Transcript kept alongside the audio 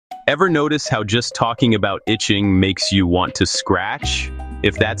Ever notice how just talking about itching makes you want to scratch?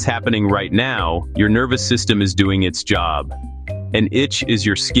 If that's happening right now, your nervous system is doing its job. An itch is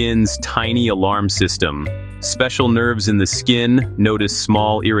your skin's tiny alarm system. Special nerves in the skin notice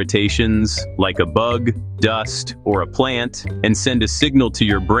small irritations, like a bug, dust, or a plant, and send a signal to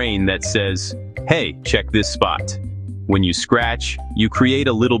your brain that says, "Hey, check this spot." When you scratch, you create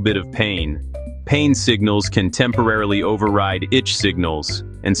a little bit of pain. Pain signals can temporarily override itch signals,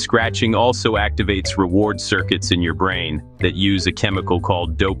 and scratching also activates reward circuits in your brain that use a chemical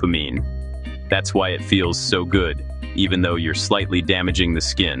called dopamine. That's why it feels so good, even though you're slightly damaging the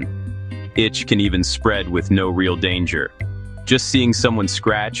skin. Itch can even spread with no real danger. Just seeing someone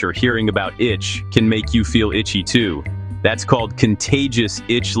scratch or hearing about itch can make you feel itchy too. That's called contagious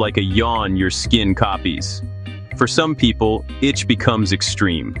itch, like a yawn your skin copies. For some people, itch becomes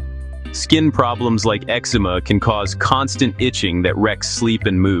extreme. Skin problems like eczema can cause constant itching that wrecks sleep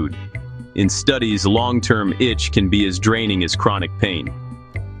and mood. In studies, long-term itch can be as draining as chronic pain.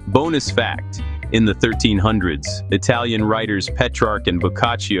 Bonus fact: in the 1300s, Italian writers Petrarch and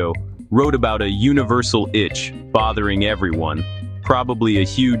Boccaccio wrote about a universal itch bothering everyone, probably a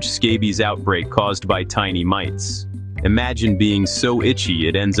huge scabies outbreak caused by tiny mites. Imagine being so itchy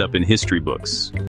it ends up in history books.